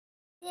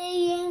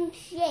find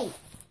shape.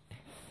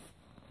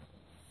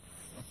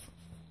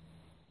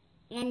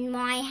 In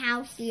my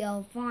house,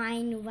 you'll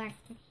find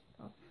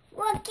rectangle.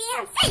 What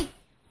can I see?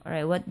 All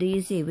right, what do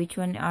you see? Which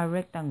one are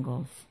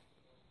rectangles?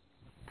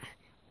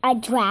 A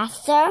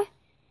dresser,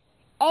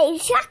 a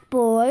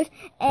chalkboard,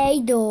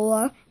 a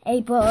door,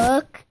 a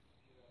book,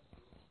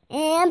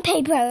 and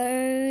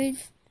papers.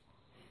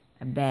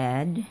 A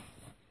bed.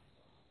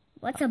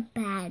 What's a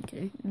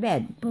bed?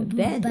 Bed. A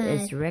bed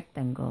is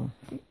rectangle.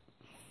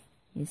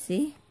 You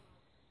see?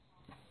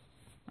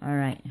 All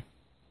right.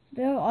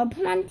 There are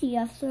plenty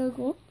of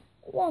circles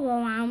all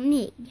around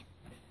me.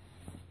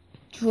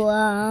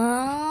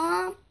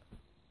 Drum.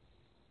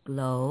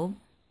 Globe.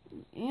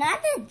 Not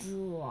a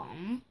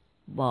drum.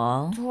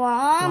 Ball.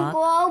 Drum,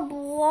 globe,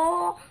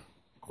 ball,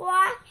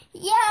 clock,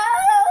 yo.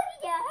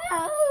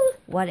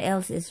 What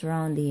else is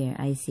around here?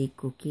 I see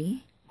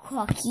cookie.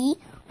 Cookie.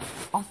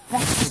 A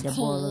fresh The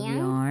ball of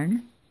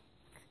yarn.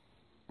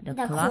 The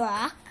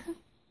clock.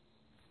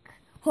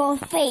 Her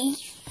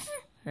face.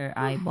 Her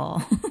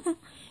eyeball.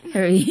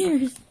 Her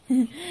ears.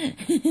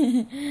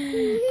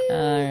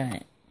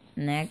 Alright.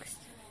 Next.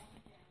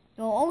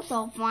 You'll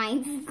also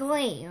find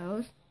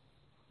squares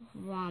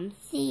from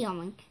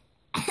ceiling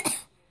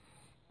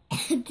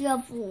to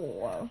the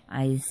floor.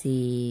 I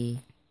see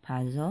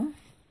puzzle.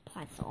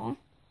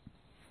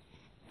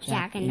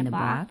 Jack in the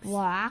box.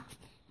 Block.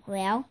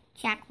 Well,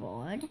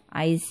 chalkboard.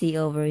 I see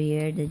over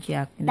here the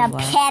jack in the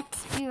box. The pet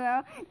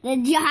squirrel. The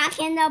jack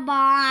in the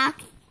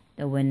box.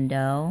 The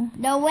window.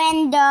 The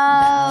window.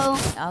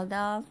 All the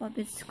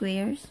alphabet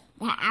squares.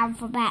 The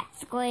alphabet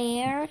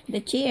square. The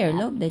chair.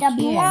 Look, the The chair.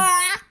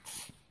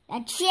 blocks.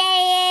 The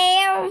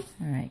chair.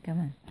 Alright, come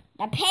on.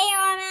 The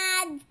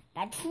pyramid.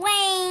 The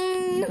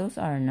train. Those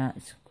are not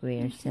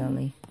squares,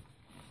 silly.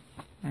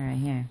 Alright,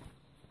 here.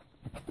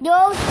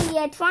 You'll see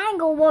a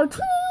triangle or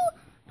two.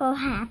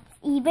 Perhaps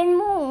even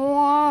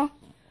more.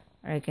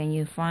 Alright, can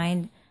you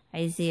find?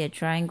 I see a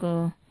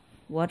triangle,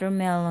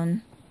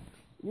 watermelon,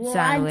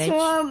 sandwich.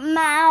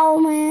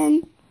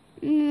 Watermelon.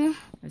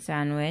 A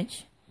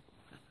sandwich.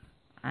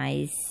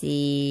 I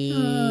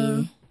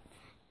see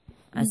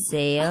a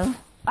sail.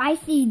 I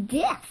see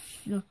this.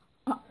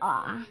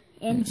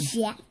 And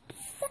chips.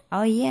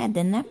 Oh yeah,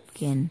 the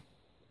napkin.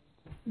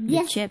 The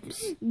This,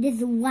 chips.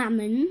 this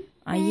lemon.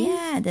 Oh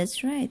yeah,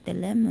 that's right. The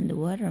lemon, the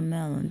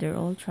watermelon, they're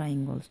all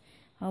triangles.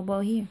 How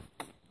about here?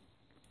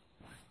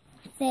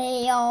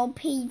 Sail,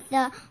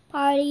 pizza,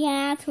 party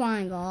hat,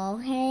 triangle,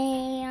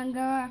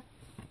 hanger.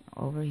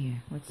 Over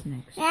here. What's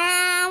next?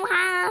 Now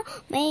how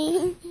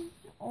many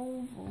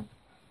oval?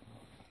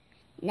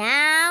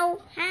 Now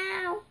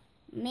how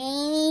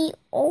many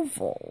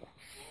ovals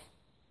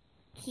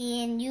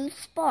can you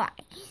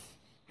spot?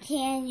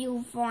 Can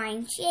you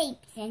find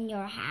shapes in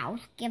your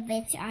house? Give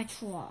it a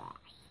try.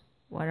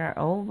 What are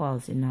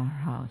ovals in our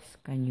house?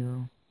 Can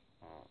you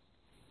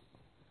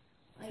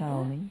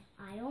tell me?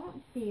 I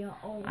don't see an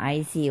oval.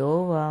 I see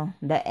oval.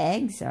 The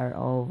eggs are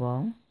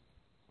oval.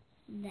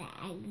 The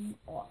eggs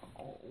are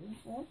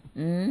oval.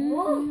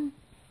 Mm.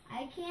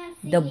 I can't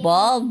see The it.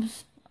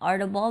 bulbs. Are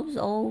the bulbs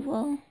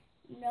oval?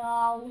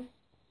 No.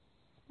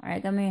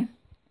 Alright, come here.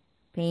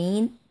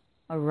 Paint,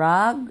 a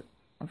rug,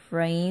 a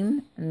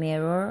frame, a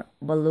mirror,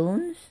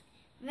 balloons.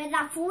 That's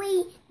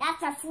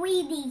a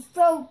 3D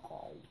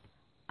circle.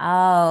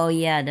 Oh,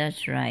 yeah,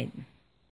 that's right.